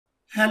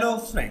Hello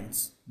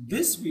friends,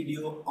 this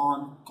video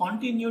on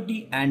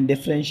continuity and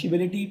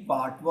differentiability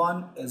part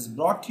 1 is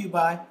brought to you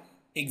by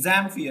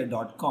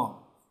examfear.com.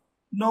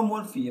 No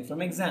more fear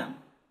from exam.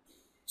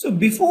 So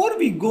before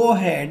we go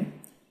ahead,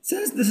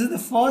 since this is the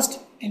first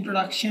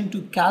introduction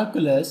to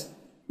calculus,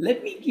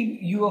 let me give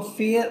you a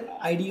fair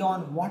idea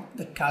on what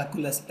the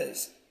calculus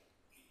is.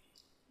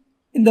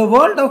 In the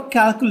world of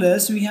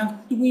calculus, we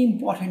have two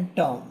important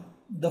terms.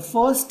 The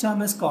first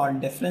term is called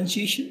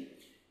differentiation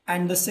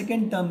and the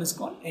second term is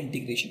called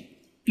integration.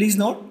 Please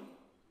note,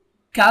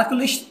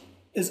 calculus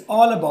is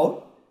all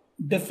about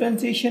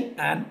differentiation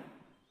and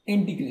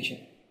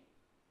integration.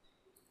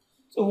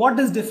 So what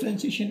is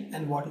differentiation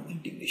and what is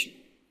integration?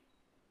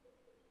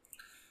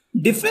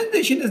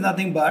 Differentiation is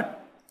nothing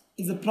but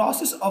is the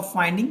process of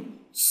finding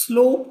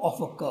slope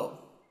of a curve.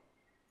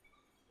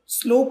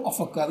 Slope of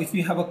a curve. If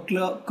you have a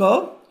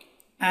curve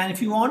and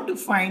if you want to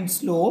find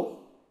slope,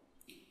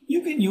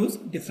 you can use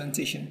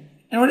differentiation.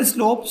 And what is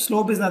slope?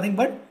 Slope is nothing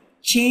but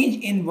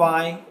change in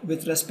y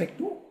with respect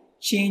to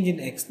change in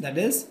x. That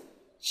is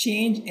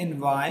change in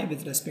y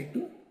with respect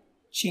to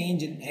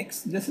change in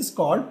x. This is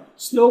called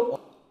slope.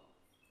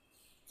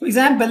 For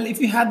example, if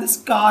you have this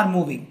car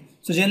moving,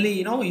 so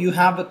generally you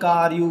have a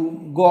car,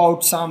 you go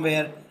out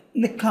somewhere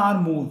and the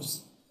car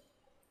moves.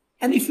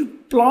 And if you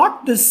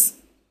plot this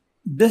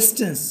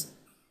distance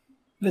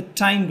with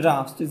time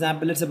graphs, for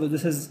example, let's suppose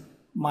this is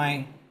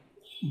my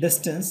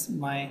distance,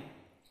 my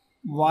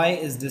y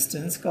is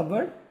distance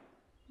covered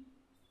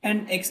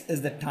and x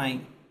is the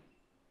time.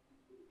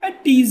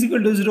 At t is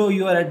equal to 0,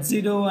 you are at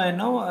 0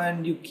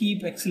 and you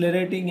keep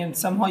accelerating and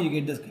somehow you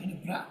get this kind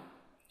of graph.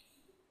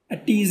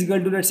 At t is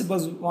equal to, let's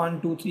suppose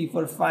 1, 2, 3,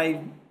 4, 5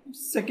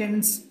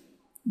 seconds,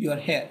 you are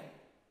here.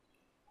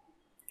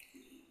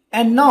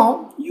 And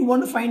now you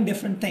want to find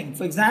different things.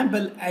 For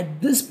example,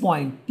 at this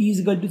point, t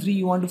is equal to 3,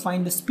 you want to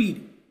find the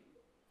speed.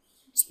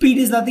 Speed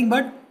is nothing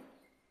but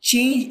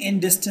change in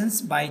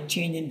distance by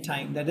change in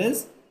time, that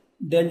is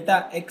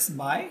delta x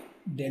by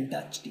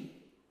delta t.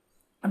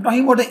 I'm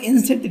talking about the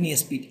instantaneous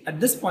speed. At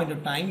this point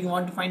of time, you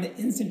want to find the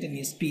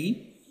instantaneous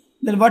speed.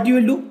 Then what you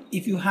will do,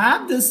 if you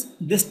have this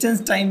distance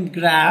time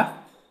graph,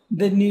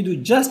 then you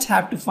just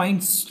have to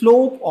find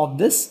slope of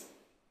this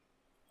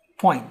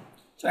point.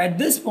 So at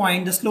this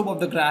point, the slope of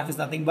the graph is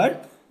nothing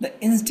but the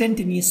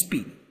instantaneous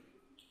speed,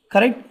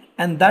 correct?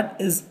 And that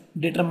is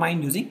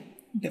determined using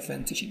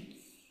differentiation.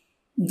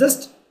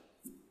 Just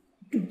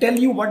to tell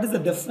you what is the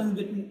difference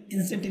between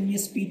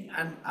instantaneous speed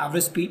and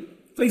average speed.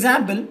 For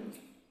example,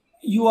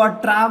 you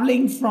are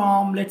traveling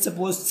from, let's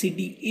suppose,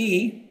 city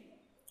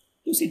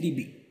A to city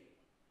B.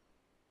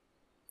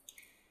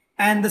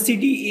 And the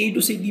city A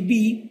to city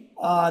B,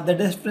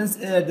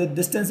 the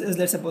distance is,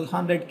 let's suppose,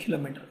 100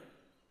 kilometers.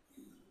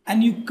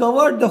 And you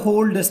covered the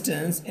whole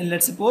distance in,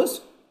 let's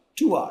suppose,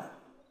 2 hours.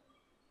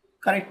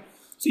 Correct?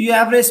 So your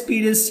average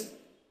speed is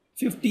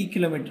 50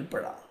 kilometers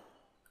per hour.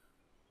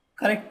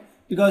 Correct?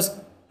 Because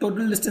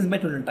total distance by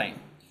total time.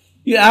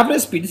 Your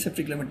average speed is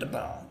 50 km per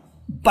hour.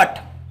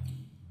 But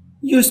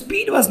your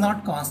speed was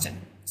not constant.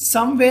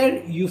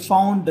 Somewhere you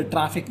found the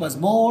traffic was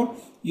more,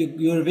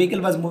 your vehicle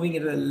was moving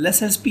at a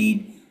lesser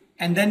speed,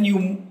 and then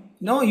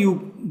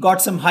you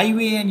got some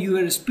highway and you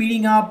were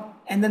speeding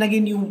up, and then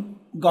again you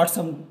got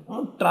some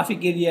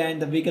traffic area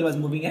and the vehicle was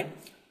moving at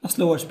a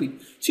slower speed.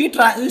 So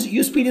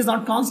your speed is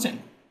not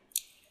constant.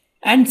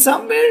 And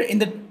somewhere in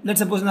the, let's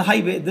suppose in the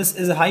highway, this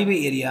is a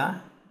highway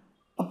area,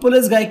 a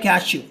police guy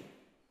catch you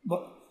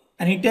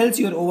and he tells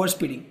you are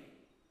overspeeding.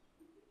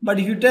 But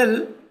if you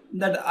tell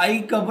that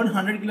I covered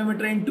 100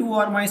 km in 2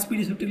 hours, my speed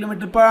is 50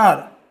 km per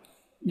hour,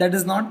 that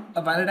is not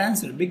a valid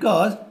answer,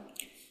 because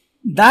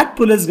that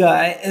police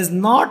guy is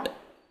not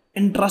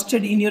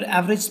interested in your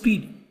average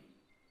speed,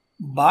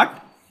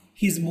 but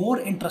he's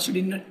more interested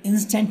in your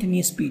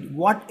instantaneous speed.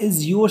 What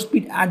is your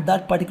speed at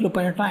that particular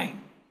point of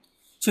time?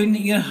 So in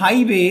your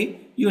highway,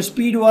 your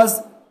speed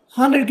was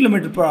 100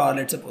 km per hour,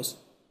 let's suppose.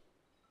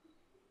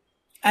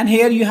 And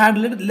here you had a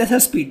little lesser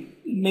speed,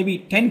 maybe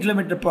 10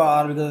 km per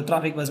hour because the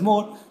traffic was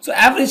more. So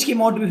average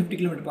came out to be 50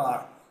 km per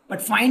hour.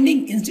 But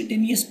finding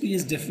instantaneous speed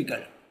is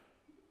difficult.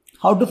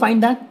 How to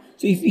find that?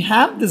 So if you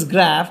have this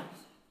graph,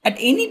 at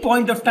any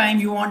point of time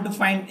you want to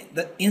find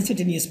the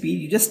instantaneous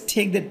speed, you just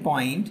take that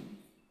point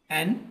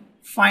and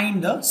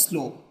find the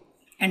slope.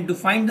 And to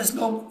find the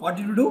slope, what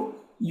you do?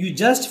 You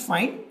just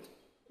find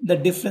the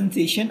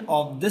differentiation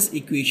of this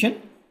equation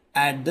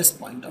at this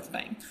point of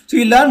time. So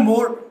you learn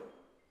more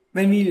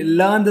when we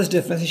learn this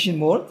differentiation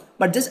more,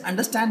 but just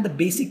understand the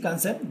basic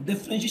concept.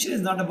 Differentiation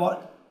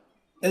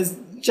is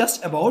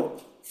just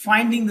about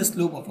finding the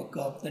slope of a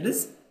curve, that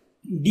is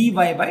dy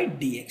by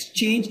dx,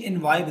 change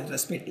in y with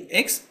respect to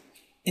x.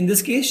 In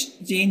this case,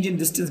 change in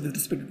distance with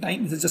respect to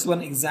time. This is just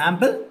one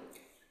example,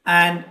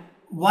 and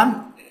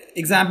one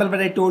example that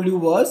I told you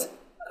was,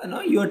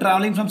 you are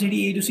traveling from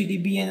city A to city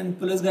B and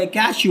police guy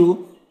catch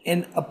you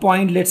in a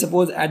point, let's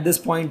suppose at this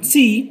point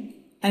C,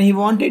 and he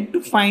wanted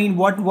to find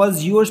what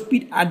was your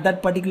speed at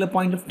that particular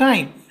point of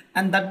time.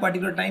 And that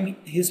particular time,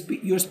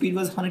 your speed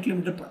was 100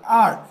 km per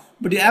hour,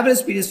 but your average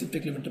speed is 50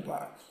 km per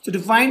hour. So to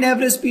find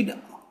average speed,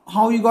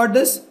 how you got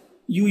this?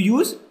 You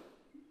use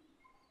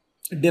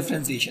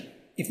differentiation.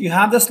 If you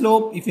have the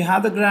slope, if you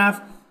have the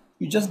graph,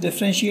 you just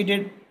differentiate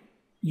it.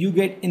 You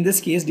get, in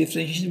this case,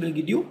 differentiation will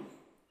give you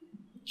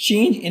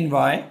change in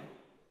y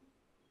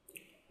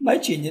by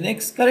change in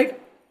x, correct?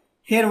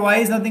 Here y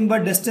is nothing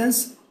but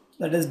distance,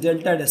 that is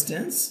delta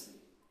distance,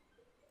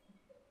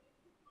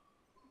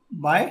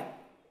 by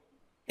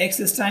x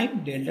is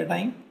time, delta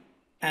time,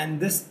 and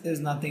this is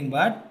nothing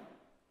but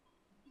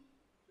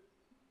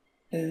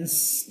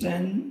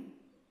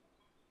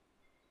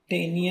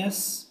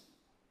instantaneous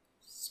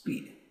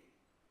speed.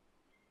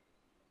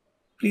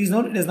 Please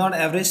note, it is not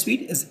average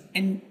speed, it is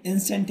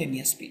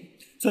instantaneous speed.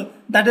 So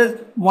that is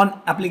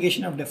one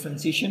application of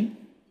differentiation.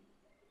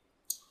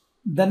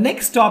 The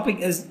next topic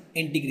is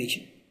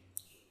integration.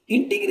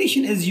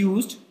 Integration is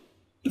used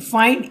to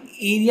find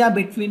area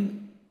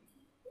between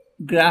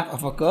graph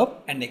of a curve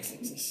and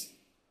x-axis.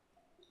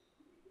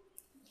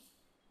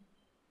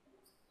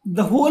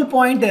 The whole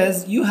point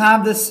is you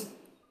have this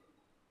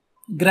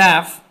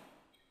graph,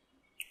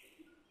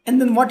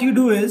 and then what you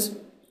do is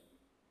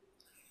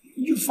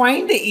you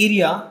find the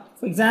area.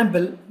 For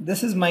example,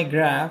 this is my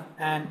graph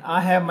and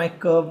I have my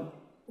curve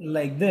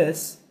like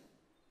this,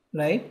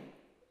 right?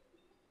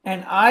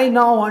 And I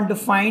now want to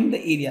find the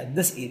area,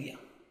 this area,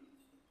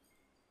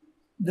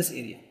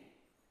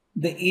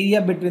 the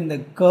area between the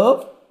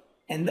curve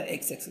and the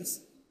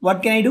x-axis.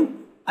 What can I do?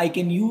 I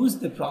can use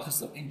the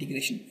process of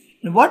integration.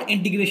 And what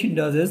integration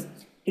does is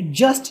it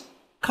just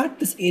cut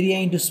this area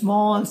into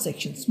small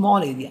sections, small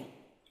area.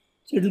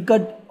 So it will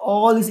cut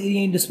all this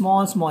area into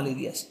small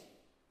areas,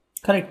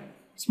 correct?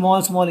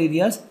 Small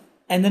areas,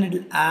 and then it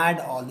will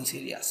add all these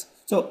areas.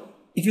 So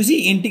if you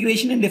see,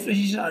 integration and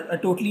differentiation are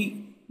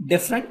totally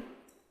different.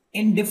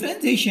 In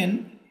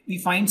differentiation, we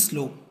find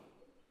slope,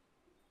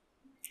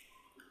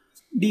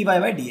 dy by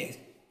dx.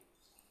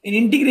 In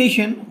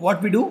integration,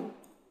 what we do?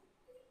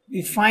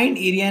 We find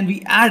area and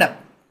we add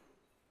up.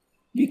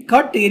 We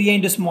cut the area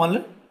into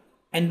smaller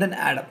and then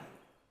add up.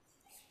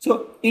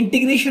 So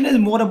integration is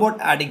more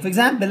about adding. For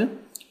example,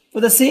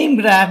 for the same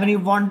graph, when you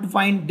want to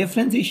find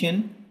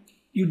differentiation,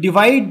 you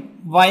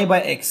divide y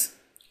by x,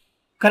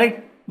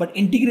 correct? But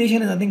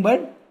integration is nothing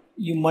but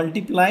you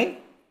multiply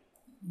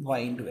y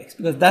into x,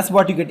 because that's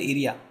what you get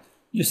area.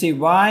 You say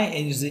y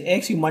and you say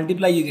x, you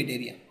multiply, you get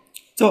area.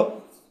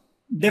 So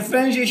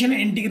differentiation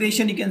and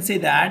integration, you can say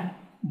that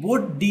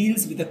both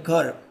deals with a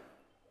curve.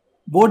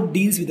 Both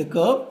deals with a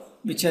curve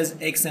which has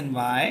x and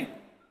y.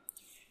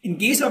 In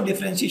case of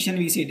differentiation,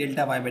 we say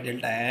delta y by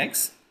delta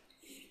x.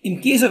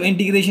 In case of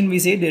integration, we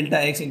say delta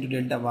x into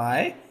delta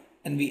y,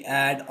 and we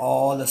add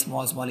all the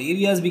small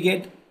areas we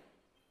get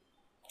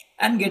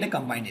and get a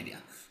combined area.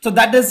 So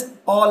that is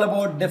all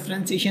about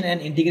differentiation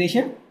and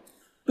integration.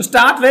 To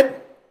start with,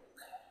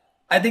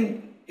 I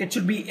think it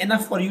should be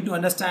enough for you to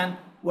understand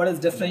what is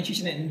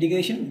differentiation and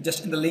integration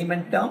just in the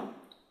layman term,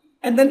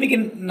 and then we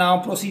can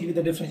now proceed with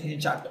the differentiation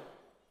chapter.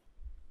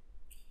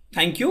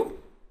 Thank you.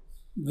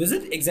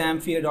 Visit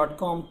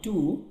examfear.com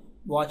to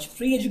watch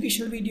free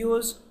educational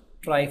videos,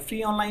 try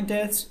free online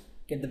tests,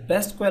 get the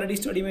best quality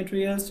study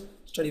materials,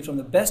 study from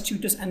the best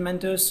tutors and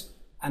mentors,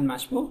 and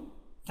much more.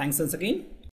 Thanks once again.